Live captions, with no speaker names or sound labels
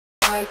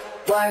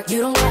You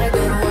don't gotta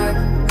go to work.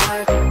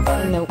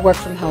 In the work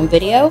from home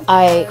video,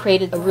 I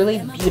created a really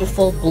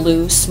beautiful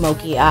blue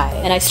smoky eye.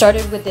 And I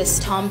started with this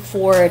Tom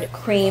Ford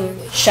cream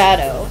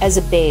shadow as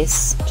a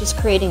base, just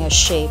creating a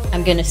shape.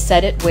 I'm gonna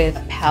set it with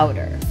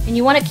powder. And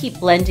you wanna keep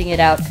blending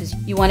it out because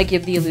you wanna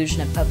give the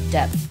illusion of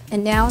depth.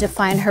 And now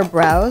define her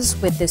brows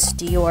with this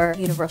Dior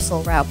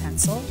Universal Brow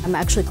Pencil. I'm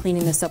actually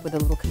cleaning this up with a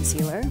little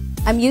concealer.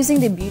 I'm using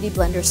the Beauty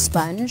Blender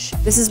sponge.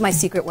 This is my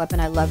secret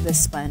weapon. I love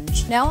this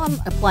sponge. Now I'm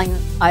applying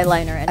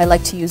eyeliner, and I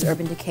like to use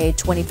Urban Decay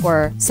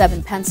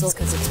 24/7 pencils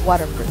because it's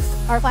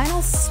waterproof. Our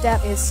final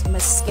step is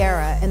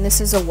mascara, and this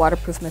is a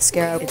waterproof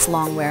mascara. It's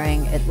long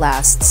wearing, it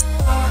lasts.